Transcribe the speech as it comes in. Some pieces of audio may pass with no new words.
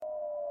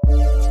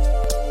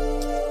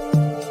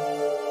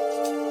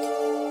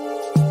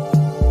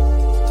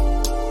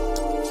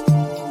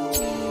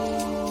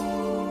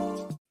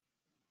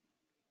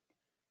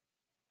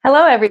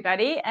Hello,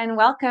 everybody, and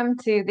welcome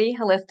to the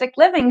Holistic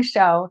Living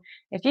Show.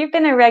 If you've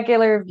been a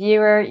regular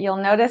viewer, you'll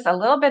notice a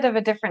little bit of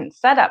a different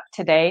setup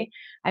today.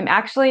 I'm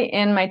actually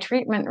in my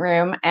treatment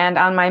room, and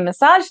on my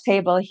massage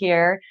table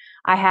here,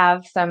 I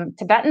have some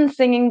Tibetan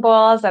singing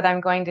bowls that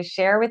I'm going to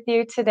share with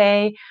you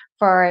today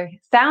for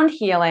sound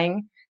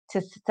healing,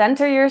 to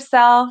center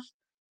yourself,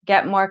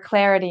 get more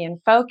clarity and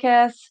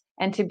focus,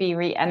 and to be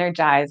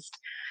re-energized.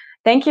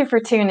 Thank you for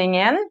tuning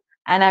in,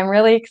 and I'm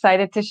really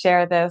excited to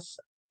share this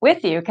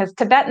with you because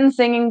Tibetan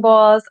singing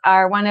bowls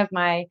are one of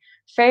my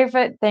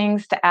favorite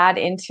things to add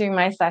into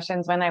my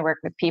sessions when I work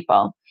with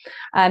people.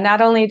 Not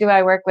only do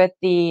I work with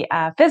the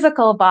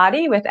physical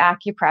body with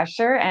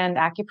acupressure and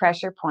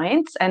acupressure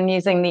points and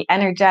using the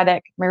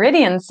energetic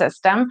meridian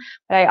system,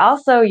 but I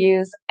also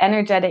use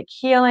energetic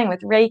healing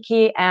with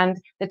Reiki,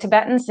 and the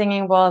Tibetan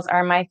singing bowls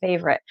are my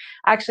favorite.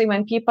 Actually,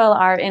 when people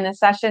are in a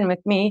session with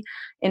me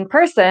in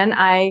person,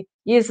 I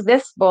use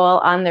this bowl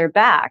on their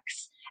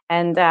backs,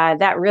 and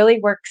that really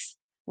works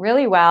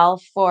really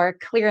well for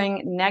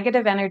clearing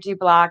negative energy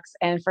blocks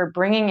and for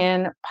bringing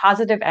in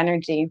positive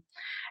energy.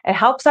 It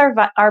helps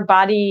our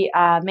body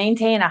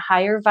maintain a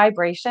higher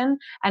vibration,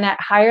 and at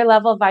higher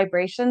level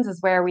vibrations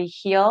is where we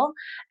heal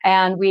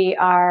and we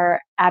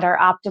are at our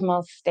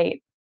optimal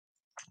state.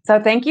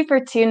 So thank you for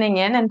tuning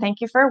in and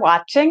thank you for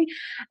watching.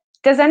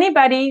 Does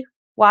anybody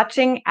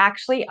watching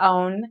actually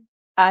own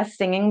a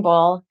singing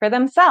bowl for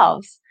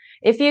themselves?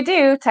 If you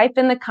do, type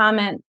in the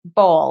comment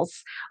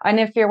bowls. And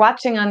if you're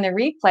watching on the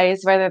replays,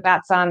 whether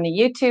that's on the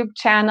YouTube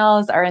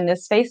channels or in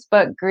this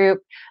Facebook group,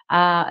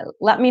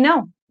 let me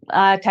know.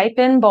 Type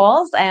in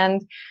bowls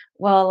and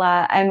we'll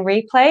and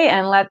replay,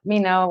 and let me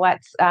know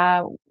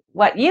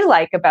what you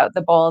like about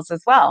the bowls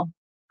as well.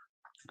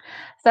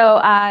 So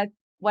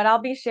what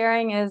I'll be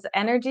sharing is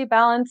energy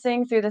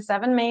balancing through the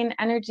 7 main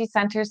energy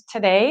centers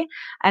today,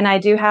 and I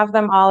do have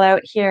them all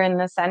out here in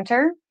the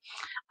center.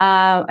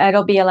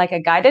 It'll be like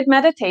a guided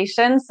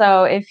meditation.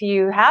 So if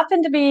you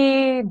happen to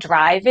be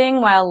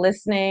driving while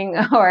listening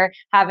or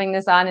having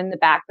this on in the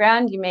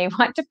background, you may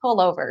want to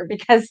pull over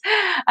because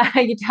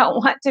you don't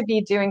want to be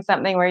doing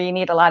something where you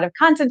need a lot of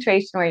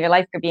concentration, where your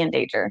life could be in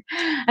danger.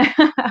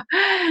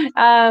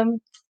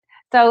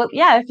 So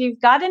yeah, if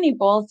you've got any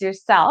bowls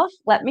yourself,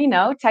 let me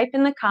know. Type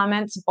in the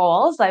comments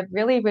bowls. I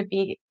really would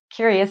be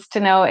curious to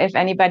know if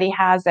anybody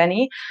has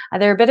any.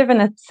 They're a bit of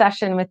an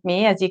obsession with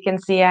me. As you can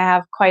see, I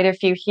have quite a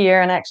few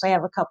here, and I actually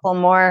have a couple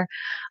more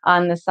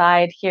on the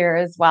side here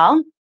as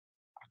well.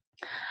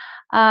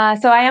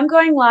 So I am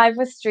going live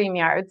with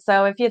StreamYard.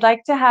 So if you'd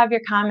like to have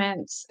your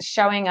comments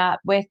showing up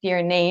with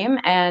your name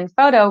and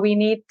photo, we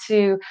need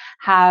to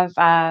have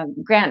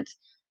grant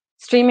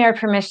StreamYard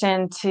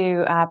permission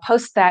to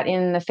post that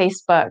in the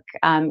Facebook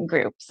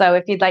group. So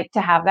if you'd like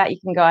to have that, you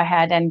can go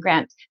ahead and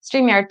grant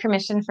StreamYard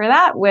permission for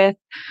that with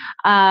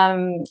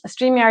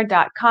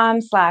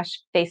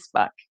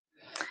streamyard.com/Facebook.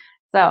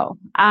 So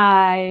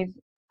I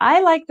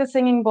like the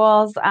singing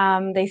bowls.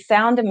 They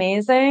sound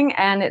amazing,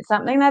 and it's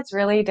something that's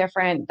really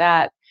different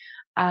that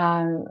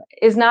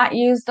is not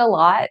used a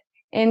lot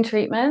in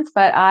treatments,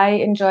 but I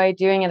enjoy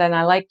doing it, and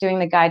I like doing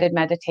the guided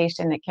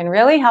meditation. It can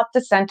really help to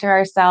center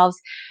ourselves.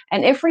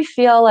 And if we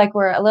feel like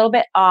we're a little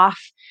bit off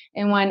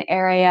in one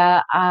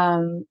area,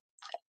 and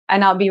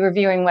I'll be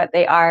reviewing what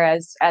they are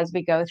as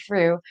we go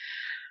through,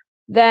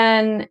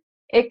 then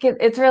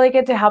it's really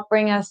good to help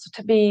bring us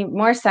to be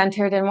more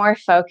centered and more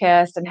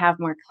focused and have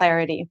more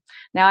clarity.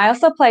 Now, I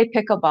also play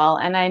pickleball,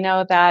 and I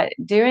know that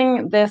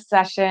doing this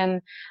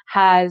session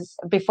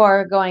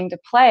before going to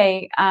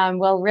play,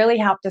 will really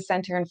help to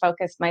center and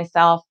focus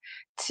myself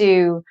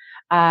to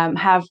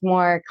have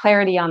more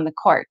clarity on the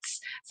courts.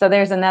 So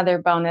there's another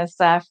bonus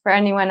for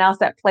anyone else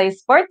that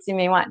plays sports. You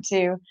may want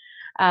to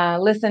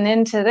listen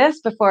into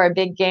this before a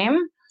big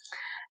game.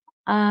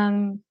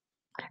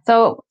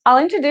 So I'll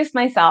introduce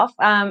myself.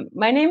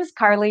 My name is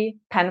Carly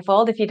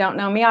Penfold, if you don't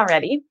know me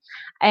already,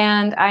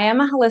 and I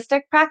am a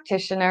holistic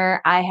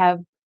practitioner. I have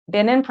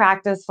been in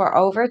practice for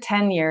over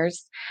 10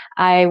 years.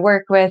 I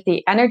work with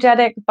the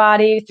energetic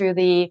body through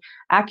the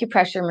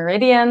acupressure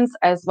meridians,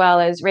 as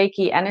well as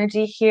Reiki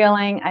energy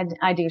healing.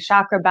 I do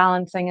chakra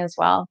balancing as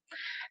well.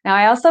 Now,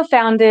 I also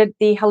founded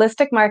the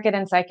Holistic Market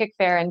and Psychic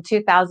Fair in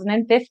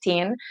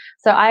 2015.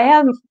 So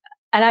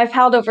I've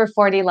held over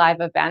 40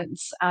 live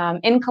events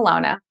in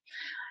Kelowna,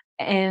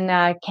 in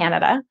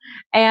Canada,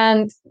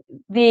 and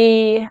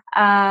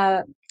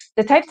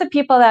the types of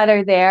people that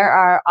are there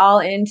are all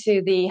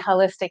into the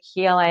holistic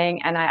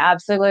healing, and I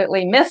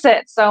absolutely miss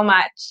it so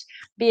much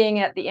being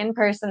at the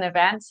in-person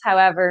events.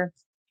 However,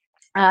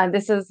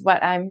 this is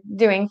what I'm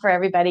doing for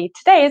everybody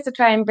today, is to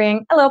try and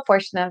bring a little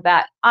portion of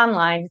that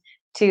online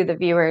to the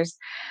viewers.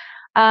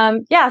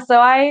 So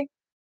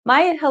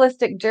my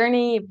holistic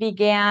journey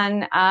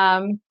began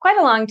quite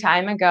a long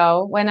time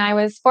ago. When I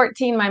was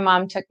 14, my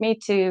mom took me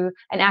to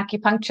an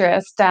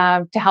acupuncturist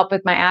to help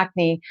with my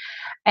acne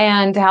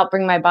and to help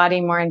bring my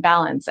body more in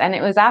balance. And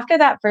it was after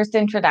that first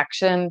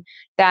introduction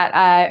that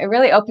it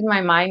really opened my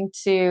mind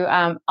to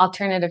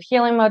alternative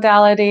healing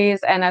modalities.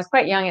 And I was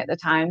quite young at the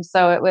time,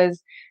 so it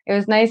was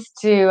nice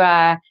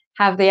to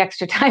have the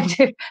extra time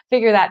to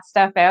figure that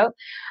stuff out.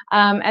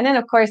 And then,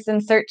 of course,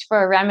 in search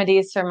for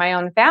remedies for my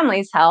own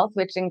family's health,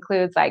 which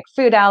includes like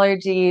food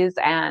allergies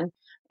and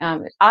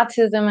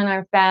autism in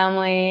our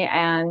family.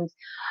 And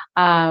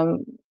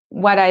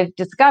what I've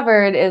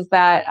discovered is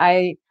that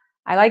I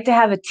like to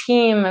have a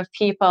team of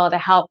people to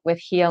help with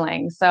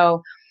healing.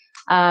 So,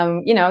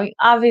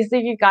 obviously,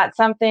 if you've got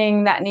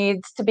something that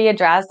needs to be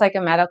addressed, like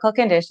a medical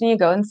condition, you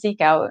go and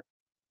seek out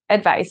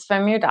advice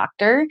from your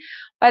doctor.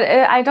 But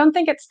I don't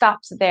think it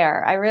stops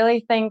there. I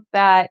really think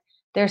that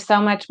there's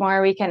so much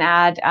more we can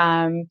add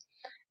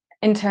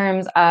in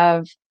terms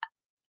of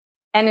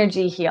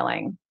energy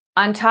healing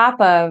on top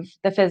of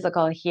the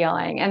physical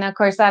healing. And of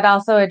course, that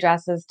also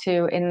addresses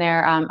too in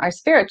there our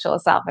spiritual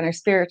self and our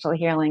spiritual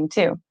healing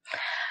too.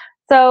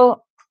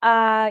 So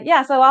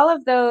so all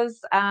of those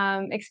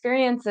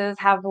experiences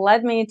have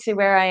led me to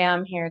where I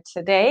am here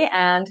today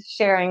and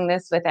sharing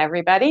this with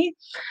everybody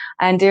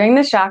and doing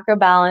the chakra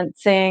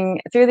balancing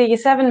through the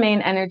 7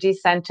 main energy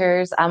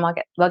centers.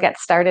 We'll get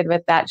started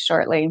with that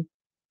shortly.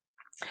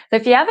 So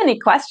if you have any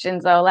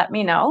questions, though, let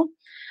me know.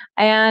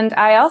 And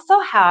I also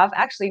have,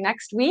 actually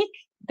next week,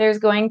 there's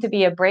going to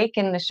be a break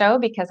in the show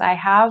because I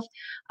have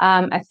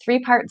a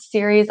 3-part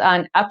series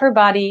on upper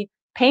body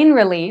pain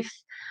relief.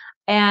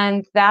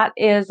 And that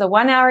is a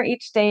 1 hour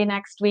each day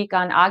next week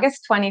on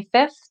August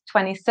 25th,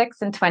 26th,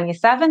 and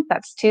 27th.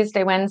 That's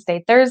Tuesday,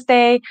 Wednesday,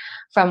 Thursday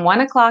from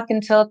 1 o'clock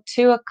until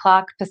 2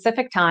 o'clock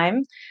Pacific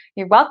time.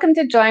 You're welcome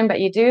to join, but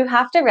you do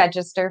have to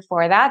register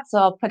for that. So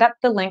I'll put up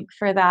the link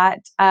for that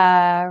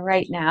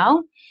right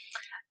now.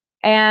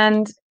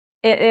 And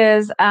it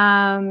is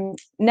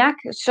neck,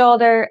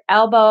 shoulder,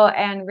 elbow,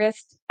 and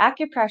wrist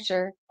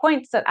acupressure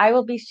points that I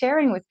will be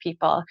sharing with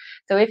people.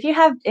 So if you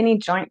have any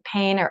joint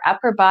pain or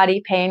upper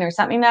body pain or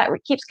something that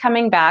keeps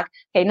coming back,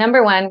 okay,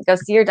 number 1, go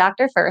see your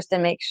doctor first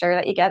and make sure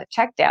that you get it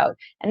checked out.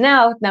 And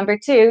now, number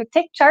 2,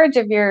 take charge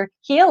of your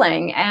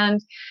healing.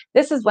 And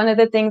this is one of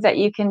the things that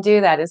you can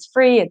do that is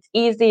free, it's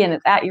easy, and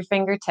it's at your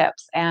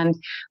fingertips. And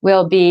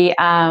we'll be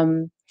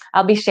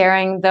I'll be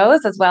sharing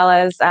those as well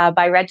as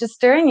by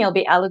registering, you'll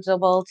be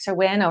eligible to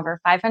win over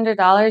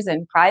 $500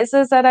 in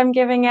prizes that I'm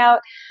giving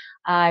out.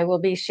 I will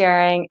be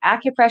sharing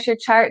acupressure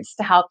charts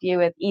to help you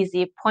with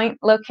easy point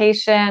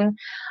location.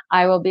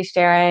 I will be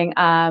sharing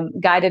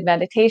guided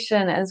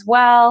meditation as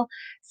well.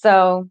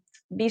 So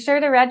be sure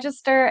to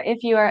register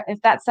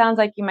if that sounds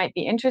like you might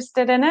be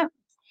interested in it.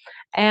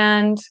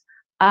 And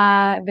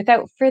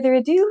without further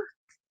ado,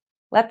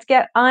 let's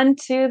get on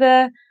to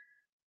the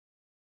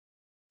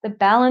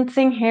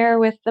balancing here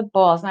with the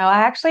bowls. Now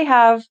I actually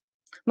have,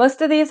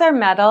 most of these are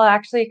metal,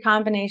 actually a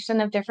combination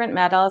of different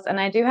metals,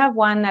 and I do have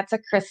one that's a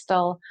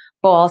crystal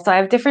bowl. So I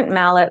have different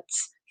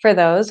mallets for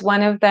those.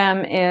 One of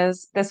them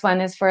is, this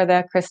one is for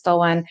the crystal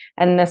one,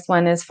 and this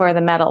one is for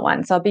the metal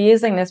one. So I'll be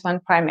using this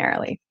one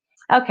primarily.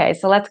 Okay,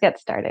 so let's get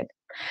started.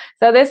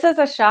 So this is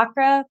a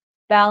chakra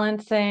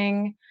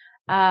balancing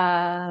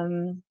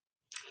guided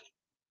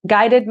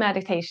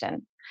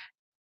meditation.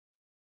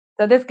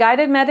 So this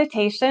guided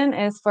meditation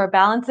is for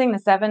balancing the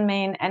 7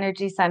 main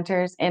energy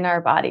centers in our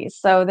bodies.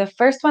 So the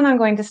first one I'm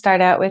going to start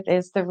out with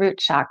is the root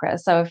chakra.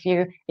 So if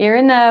you're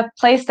in a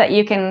place that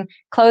you can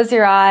close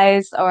your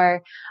eyes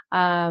or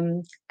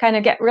kind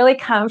of get really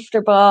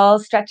comfortable,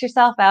 stretch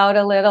yourself out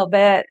a little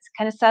bit,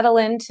 kind of settle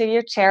into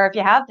your chair. If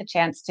you have the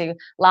chance to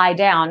lie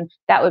down,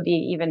 that would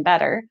be even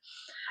better.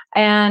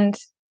 And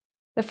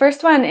the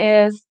first one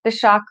is the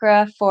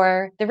chakra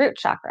for the root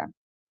chakra.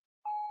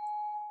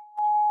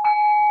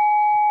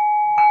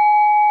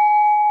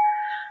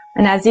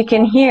 And as you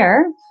can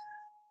hear,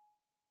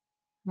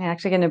 I'm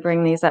actually going to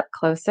bring these up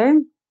closer.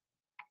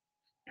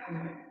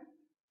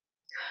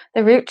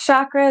 The root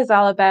chakra is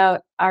all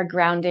about our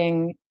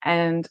grounding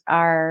and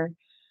our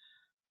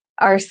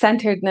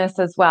centeredness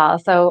as well.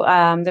 So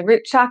the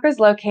root chakra is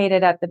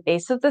located at the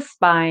base of the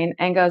spine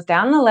and goes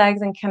down the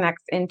legs and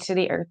connects into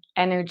the earth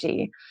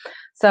energy.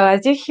 So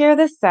as you hear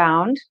the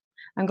sound,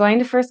 I'm going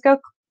to first go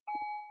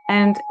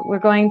and we're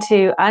going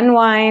to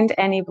unwind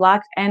any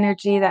blocked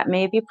energy that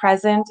may be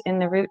present in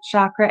the root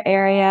chakra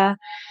area,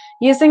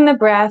 using the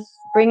breath,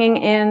 bringing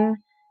in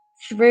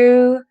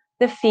through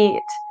the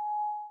feet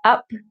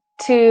up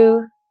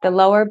to the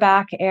lower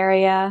back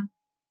area,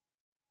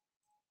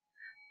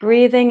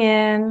 breathing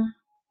in,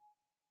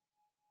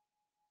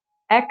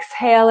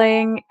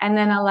 exhaling, and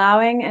then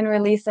allowing and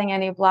releasing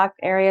any blocked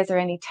areas or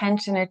any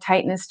tension or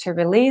tightness to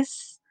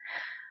release.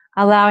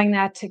 Allowing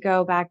that to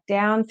go back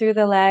down through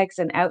the legs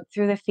and out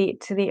through the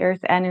feet to the earth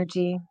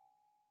energy.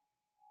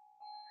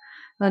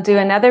 We'll do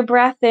another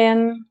breath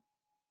in,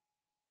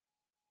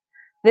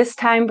 this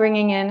time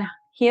bringing in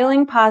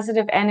healing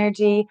positive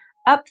energy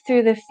up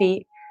through the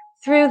feet,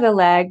 through the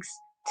legs,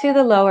 to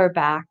the lower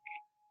back.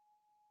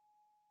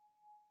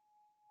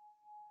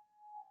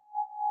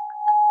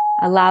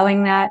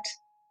 Allowing that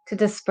to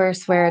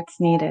disperse where it's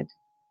needed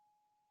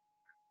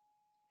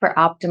for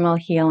optimal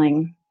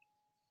healing.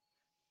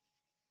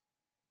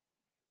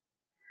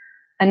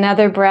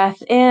 Another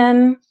breath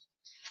in,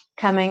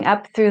 coming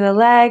up through the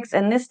legs,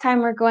 and this time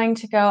we're going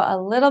to go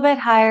a little bit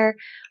higher.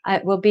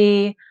 It will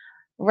be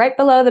right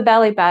below the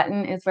belly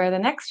button is where the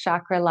next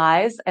chakra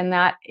lies, and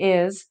that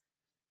is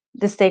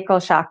the sacral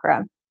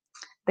chakra.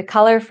 The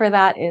color for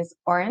that is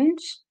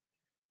orange.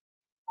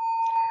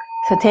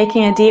 So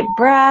taking a deep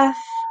breath,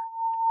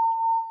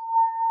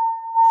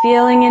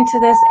 feeling into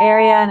this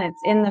area, and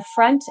it's in the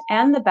front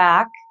and the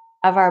back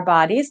of our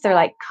bodies. They're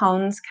like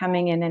cones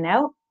coming in and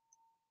out.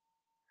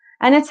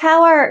 And it's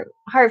how our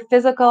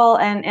physical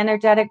and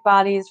energetic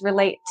bodies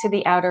relate to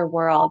the outer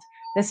world.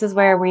 This is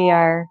where we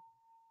are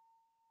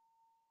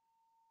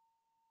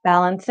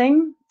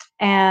balancing,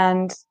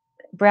 and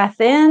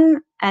breath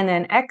in, and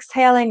then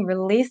exhaling,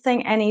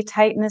 releasing any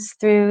tightness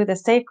through the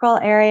sacral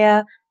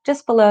area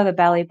just below the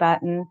belly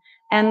button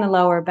and the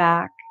lower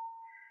back.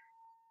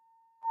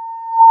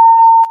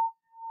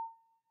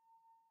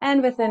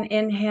 And with an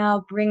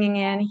inhale, bringing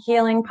in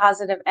healing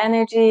positive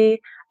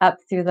energy up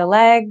through the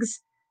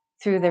legs,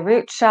 through the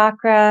root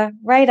chakra,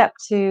 right up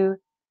to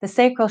the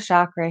sacral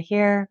chakra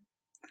here.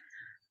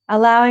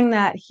 Allowing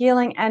that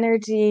healing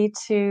energy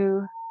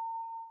to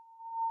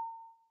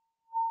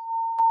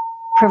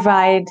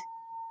provide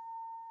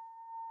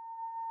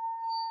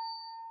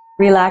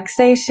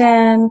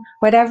relaxation,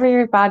 whatever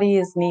your body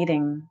is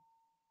needing.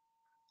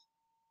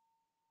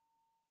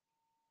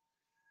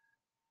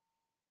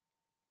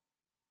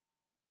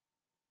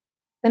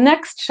 The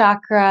next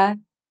chakra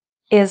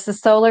is the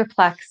solar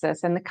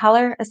plexus, and the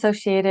color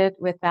associated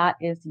with that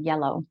is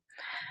yellow.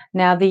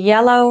 Now, the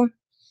yellow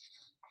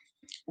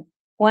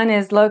one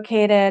is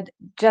located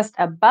just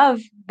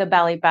above the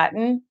belly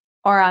button,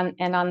 or on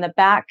the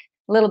back,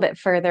 a little bit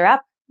further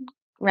up,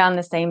 around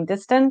the same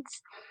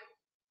distance.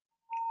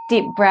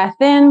 Deep breath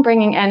in,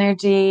 bringing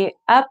energy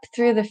up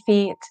through the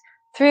feet,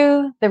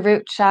 through the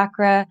root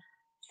chakra,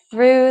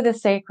 through the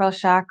sacral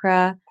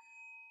chakra,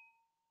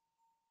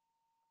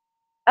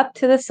 up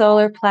to the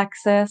solar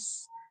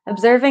plexus,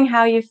 observing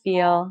how you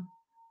feel.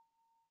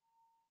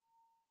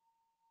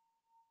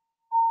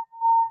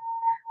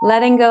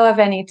 Letting go of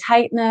any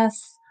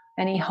tightness,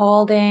 any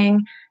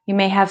holding. You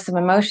may have some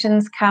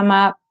emotions come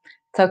up.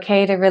 It's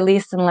okay to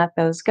release and let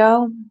those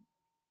go.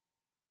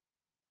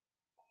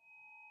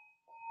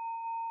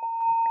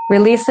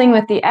 Releasing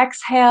with the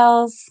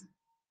exhales,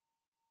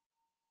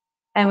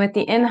 and with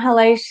the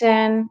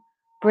inhalation,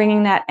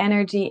 bringing that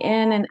energy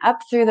in and up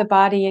through the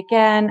body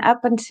again,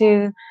 up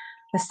into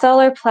the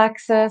solar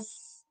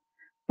plexus,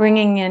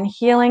 bringing in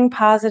healing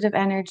positive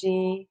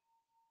energy,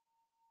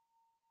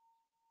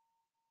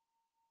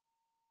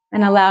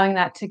 and allowing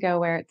that to go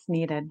where it's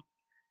needed.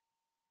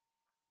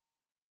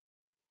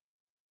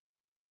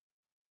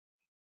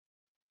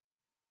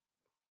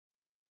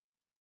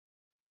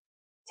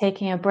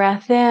 Taking a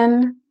breath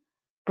in,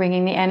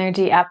 bringing the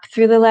energy up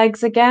through the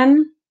legs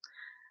again,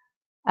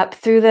 up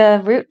through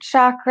the root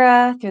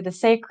chakra, through the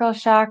sacral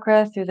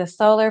chakra, through the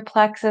solar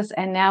plexus,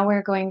 and now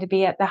we're going to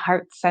be at the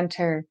heart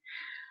center.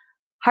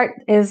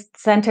 Heart is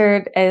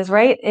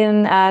right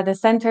in the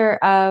center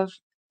of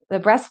the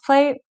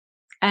breastplate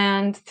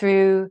and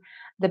through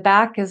the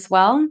back as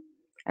well,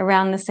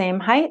 around the same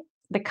height.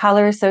 The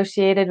color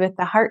associated with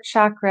the heart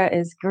chakra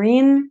is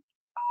green.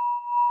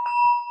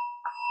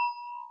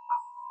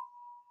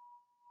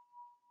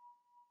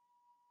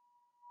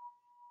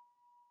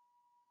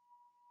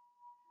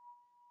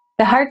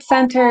 The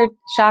heart-centered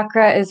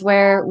chakra is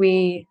where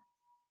we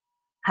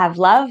have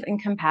love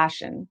and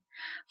compassion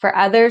for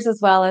others as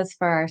well as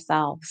for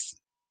ourselves.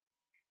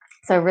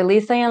 So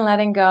releasing and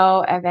letting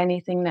go of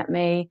anything that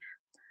may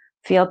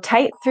feel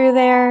tight through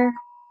there.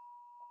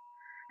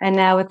 And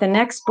now with the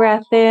next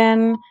breath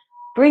in,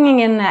 bringing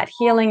in that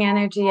healing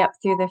energy up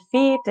through the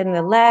feet and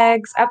the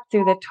legs, up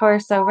through the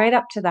torso, right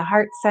up to the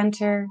heart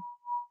center.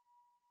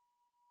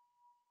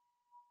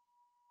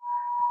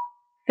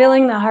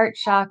 Filling the heart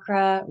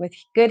chakra with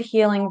good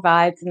healing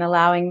vibes and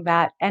allowing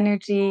that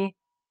energy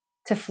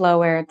to flow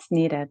where it's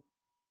needed.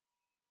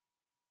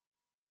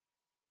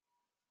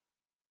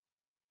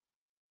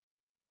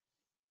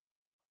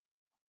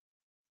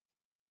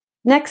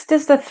 Next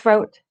is the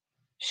throat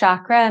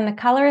chakra, and the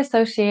color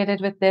associated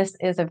with this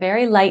is a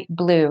very light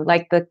blue,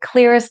 like the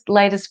clearest,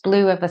 lightest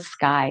blue of a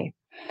sky.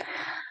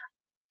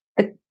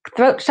 The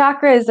throat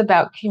chakra is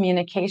about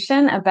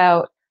communication,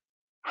 about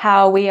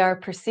how we are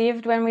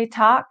perceived when we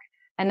talk,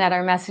 and that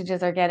our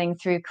messages are getting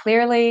through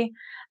clearly,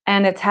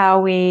 and it's how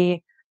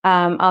we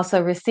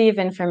also receive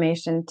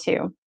information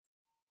too.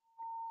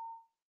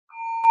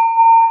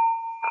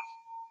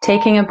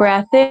 Taking a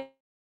breath in,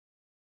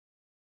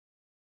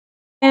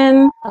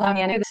 allowing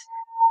the energy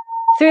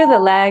through the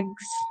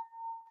legs,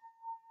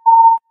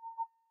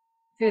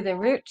 through the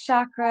root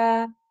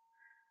chakra,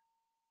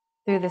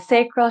 through the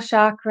sacral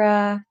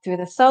chakra, through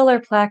the solar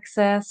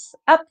plexus,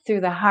 up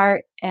through the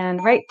heart,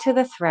 and right to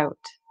the throat.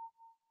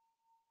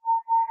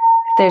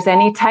 If there's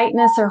any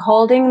tightness or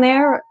holding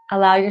there,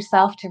 allow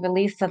yourself to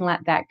release and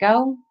let that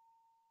go.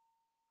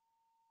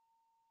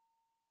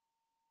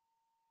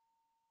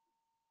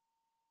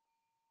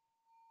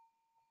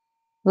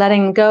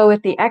 Letting go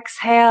with the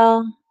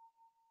exhale.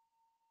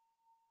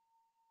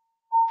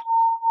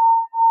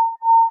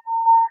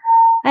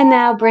 And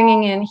now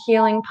bringing in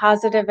healing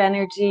positive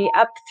energy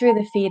up through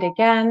the feet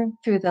again,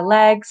 through the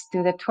legs,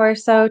 through the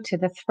torso, to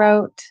the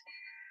throat,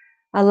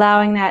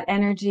 allowing that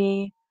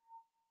energy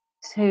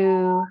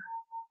to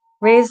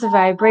raise the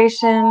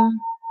vibration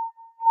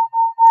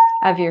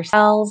of your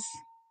cells.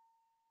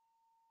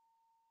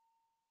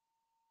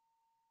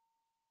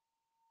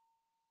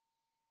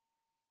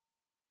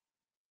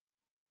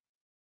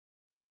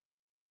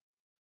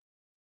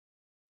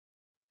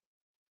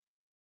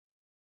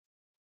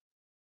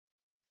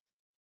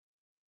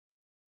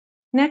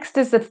 Next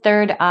is the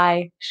third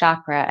eye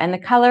chakra, and the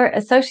color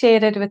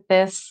associated with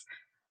this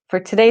for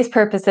today's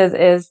purposes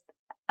is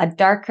a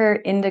darker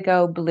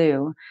indigo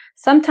blue.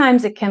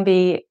 Sometimes it can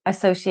be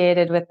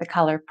associated with the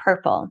color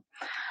purple.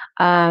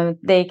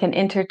 They can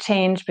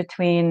interchange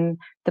between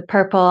the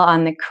purple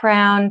on the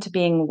crown to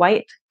being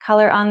white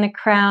color on the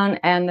crown,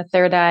 and the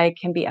third eye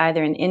can be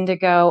either an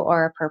indigo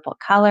or a purple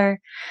color.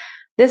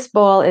 This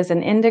bowl is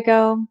an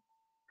indigo.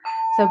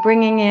 So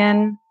bringing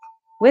in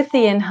with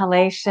the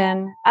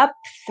inhalation up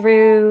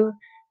through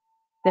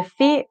the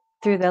feet,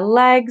 through the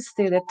legs,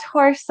 through the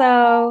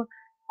torso,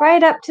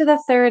 right up to the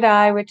third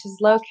eye, which is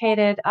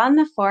located on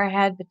the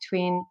forehead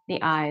between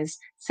the eyes.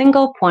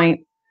 Single point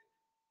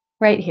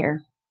right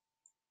here.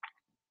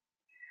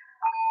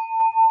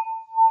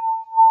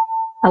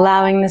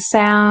 Allowing the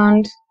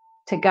sound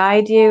to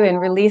guide you in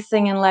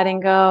releasing and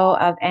letting go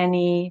of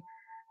any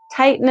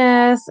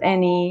tightness,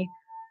 any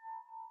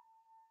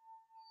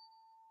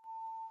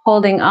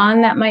holding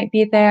on that might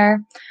be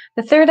there.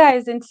 The third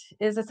eye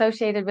is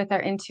associated with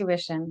our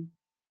intuition.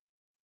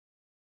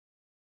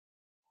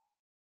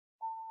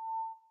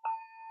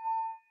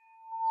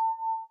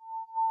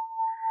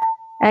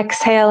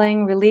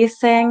 Exhaling,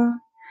 releasing,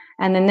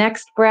 and the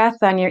next breath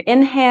on your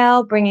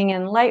inhale, bringing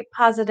in light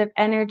positive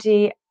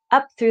energy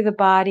up through the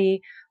body,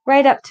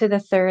 right up to the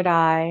third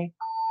eye,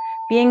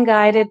 being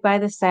guided by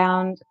the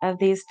sound of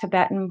these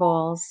Tibetan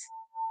bowls.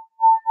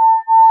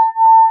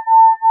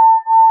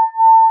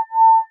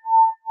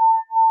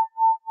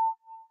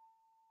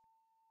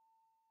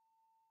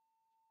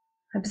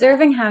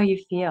 Observing how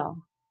you feel.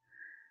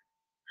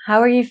 How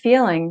are you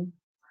feeling?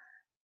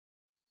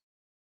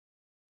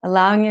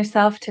 Allowing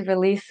yourself to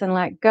release and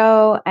let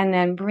go, and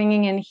then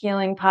bringing in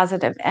healing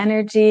positive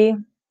energy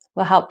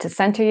will help to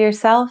center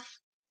yourself.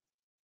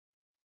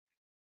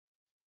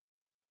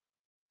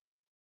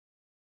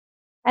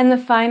 And the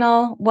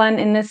final one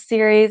in this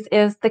series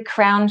is the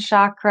crown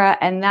chakra,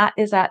 and that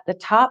is at the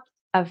top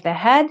of the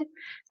head.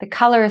 The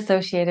color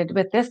associated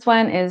with this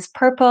one is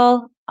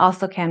purple,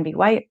 also can be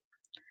white.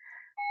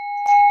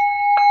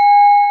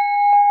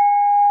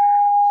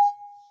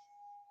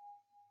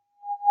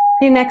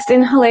 The next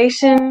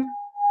inhalation,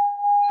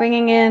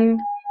 bringing in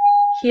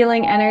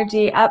healing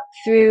energy up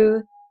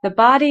through the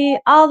body,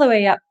 all the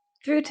way up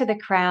through to the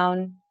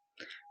crown,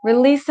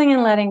 releasing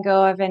and letting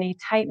go of any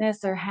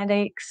tightness or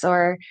headaches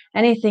or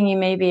anything you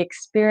may be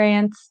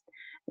experiencing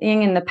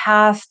in the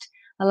past,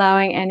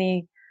 allowing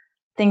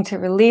anything to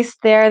release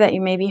there that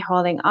you may be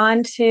holding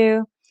on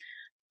to.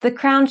 The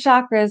crown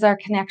chakra is our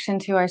connection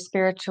to our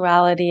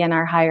spirituality and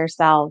our higher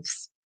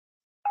selves.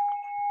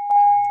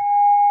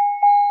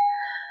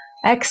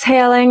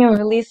 Exhaling and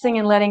releasing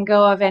and letting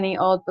go of any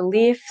old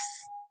beliefs,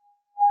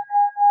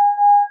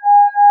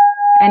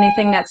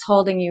 anything that's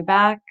holding you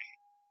back.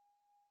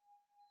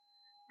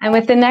 And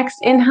with the next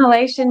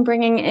inhalation,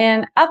 bringing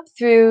in up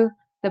through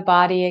the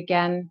body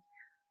again,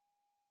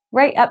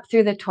 right up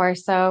through the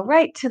torso,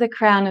 right to the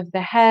crown of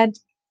the head.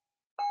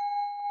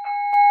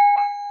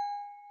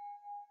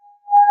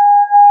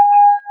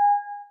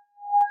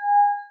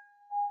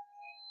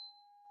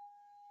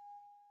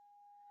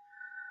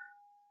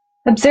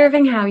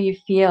 Observing how you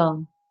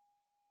feel.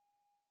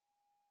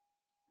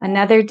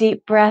 Another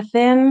deep breath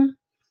in,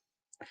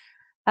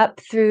 up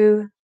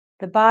through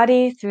the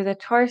body, through the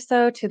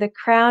torso, to the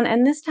crown.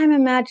 And this time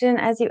imagine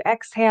as you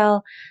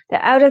exhale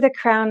that out of the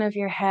crown of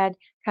your head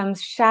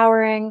comes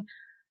showering,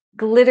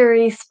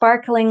 glittery,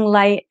 sparkling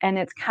light, and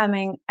it's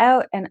coming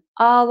out and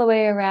all the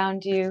way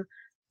around you,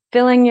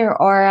 filling your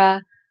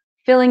aura,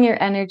 filling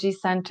your energy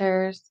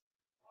centers.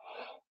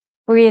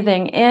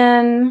 Breathing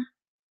in,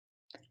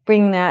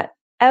 bring that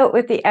out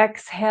with the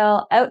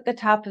exhale, out the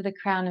top of the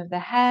crown of the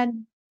head.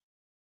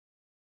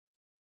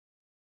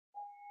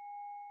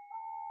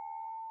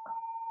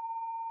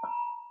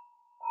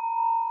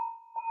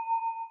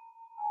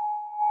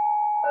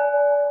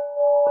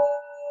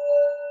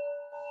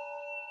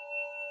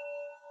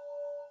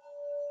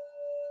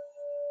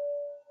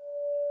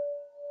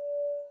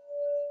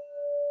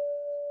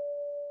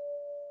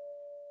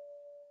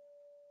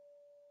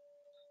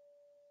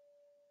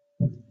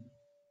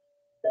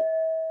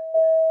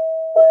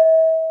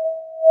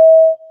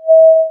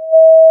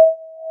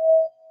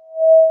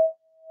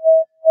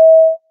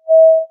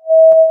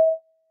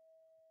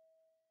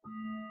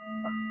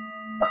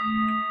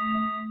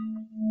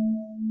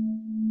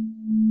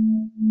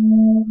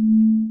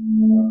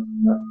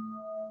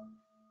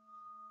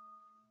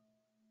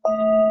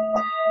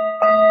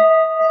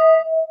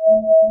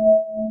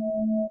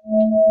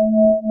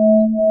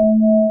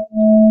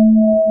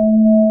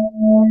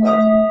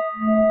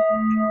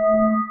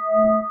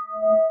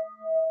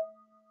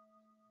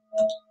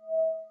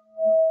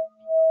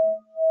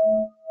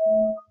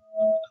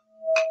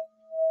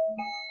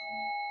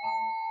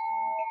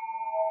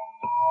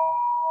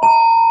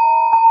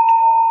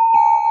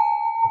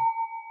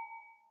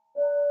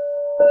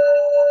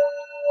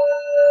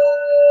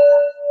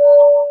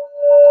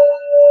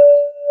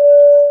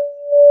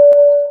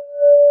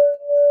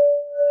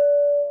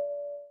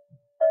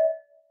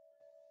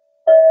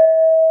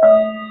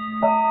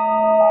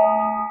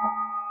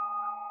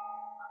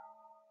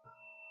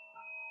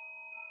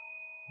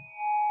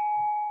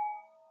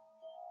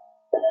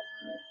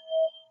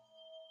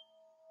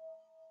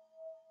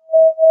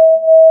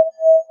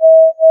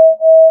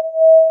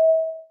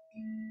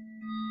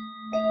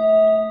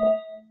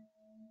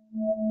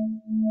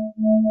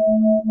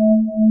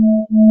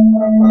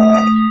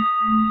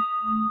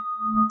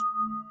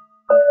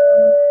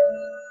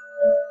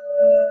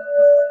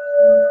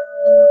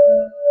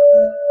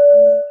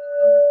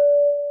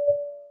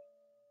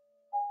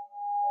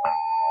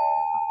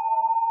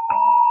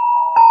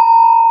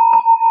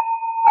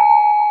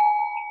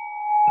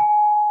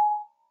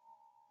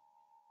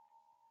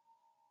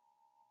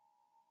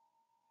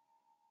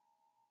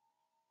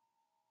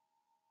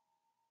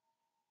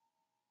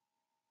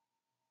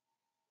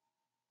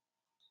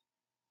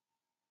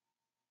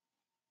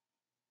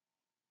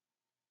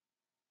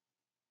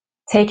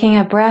 Taking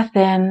a breath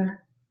in,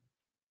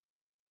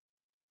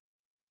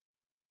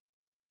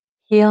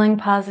 healing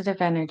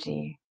positive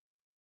energy,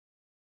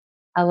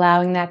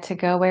 allowing that to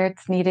go where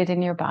it's needed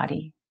in your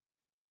body.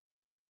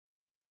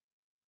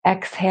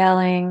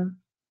 Exhaling,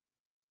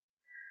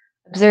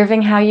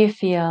 observing how you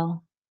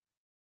feel.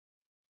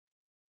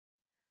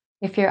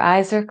 If your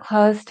eyes are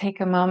closed, take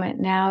a moment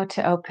now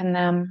to open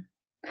them.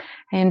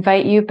 I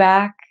invite you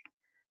back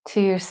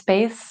to your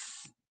space.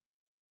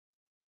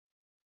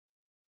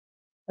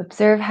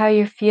 Observe how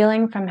you're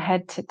feeling from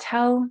head to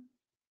toe.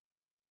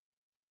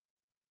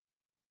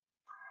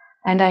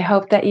 And I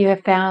hope that you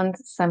have found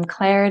some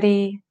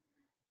clarity,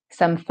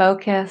 some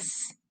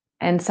focus,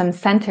 and some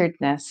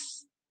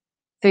centeredness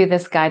through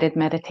this guided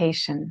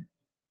meditation.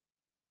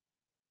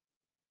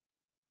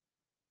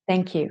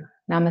 Thank you.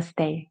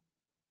 Namaste.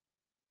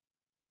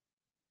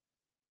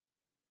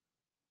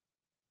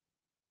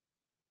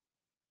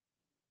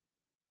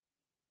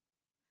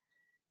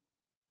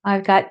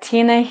 I've got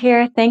Tina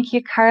here. Thank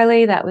you,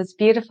 Carly. That was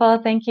beautiful.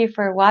 Thank you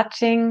for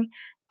watching,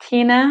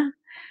 Tina.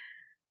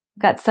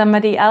 Got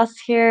somebody else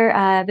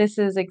here. This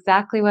is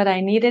exactly what I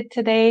needed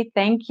today.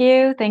 Thank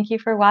you. Thank you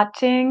for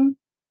watching.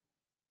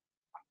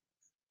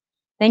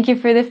 Thank you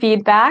for the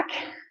feedback.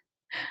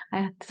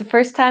 It's the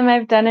first time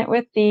I've done it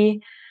with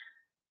the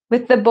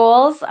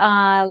bowls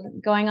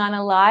going on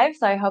a live,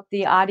 so I hope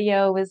the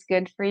audio was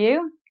good for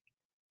you.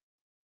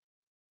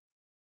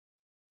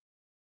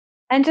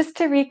 And just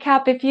to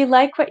recap, if you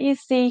like what you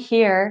see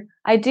here,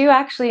 I do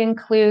actually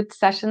include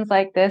sessions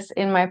like this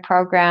in my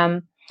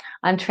program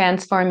on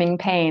transforming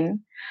pain.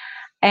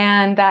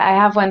 And I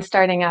have one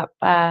starting up,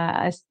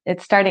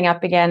 it's starting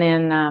up again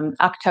in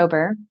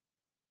October.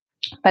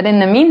 But in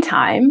the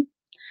meantime,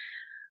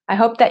 I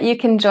hope that you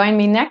can join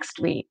me next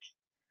week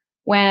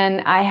when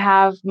I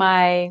have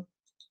my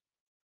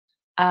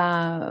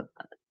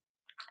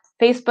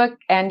Facebook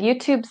and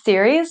YouTube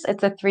series.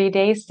 It's a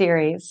 3-day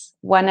series,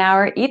 1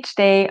 hour each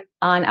day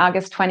on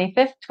August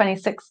 25th,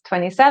 26th,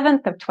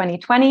 27th of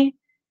 2020.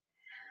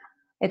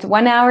 It's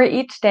 1 hour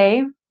each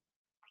day.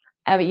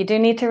 But you do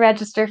need to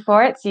register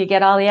for it, so you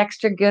get all the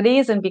extra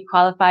goodies and be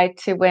qualified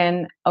to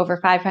win over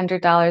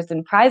 $500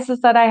 in prizes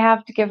that I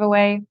have to give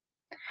away.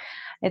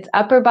 It's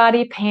upper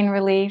body pain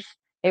relief.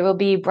 It will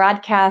be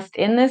broadcast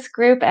in this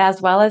group as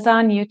well as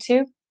on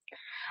YouTube.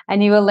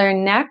 And you will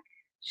learn neck,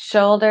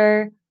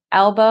 shoulder,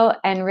 elbow,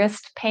 and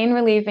wrist pain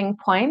relieving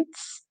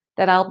points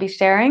that I'll be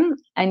sharing.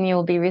 And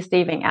you'll be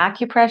receiving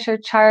acupressure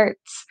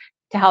charts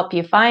to help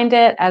you find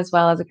it, as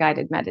well as a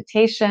guided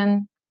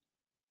meditation.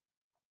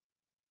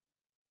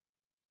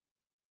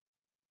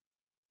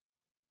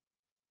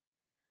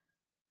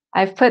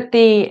 I've put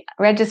the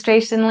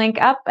registration link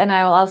up, and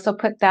I will also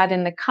put that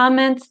in the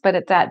comments, but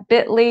it's at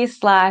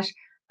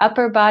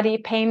bit.ly/upper body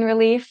pain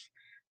relief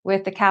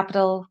with the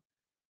capital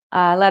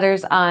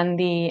letters on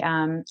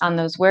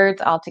those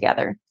words all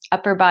together,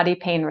 upper body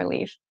pain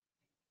relief.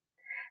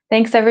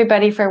 Thanks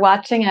everybody for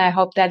watching, and I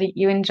hope that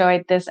you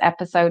enjoyed this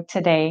episode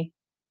today.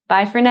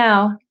 Bye for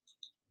now.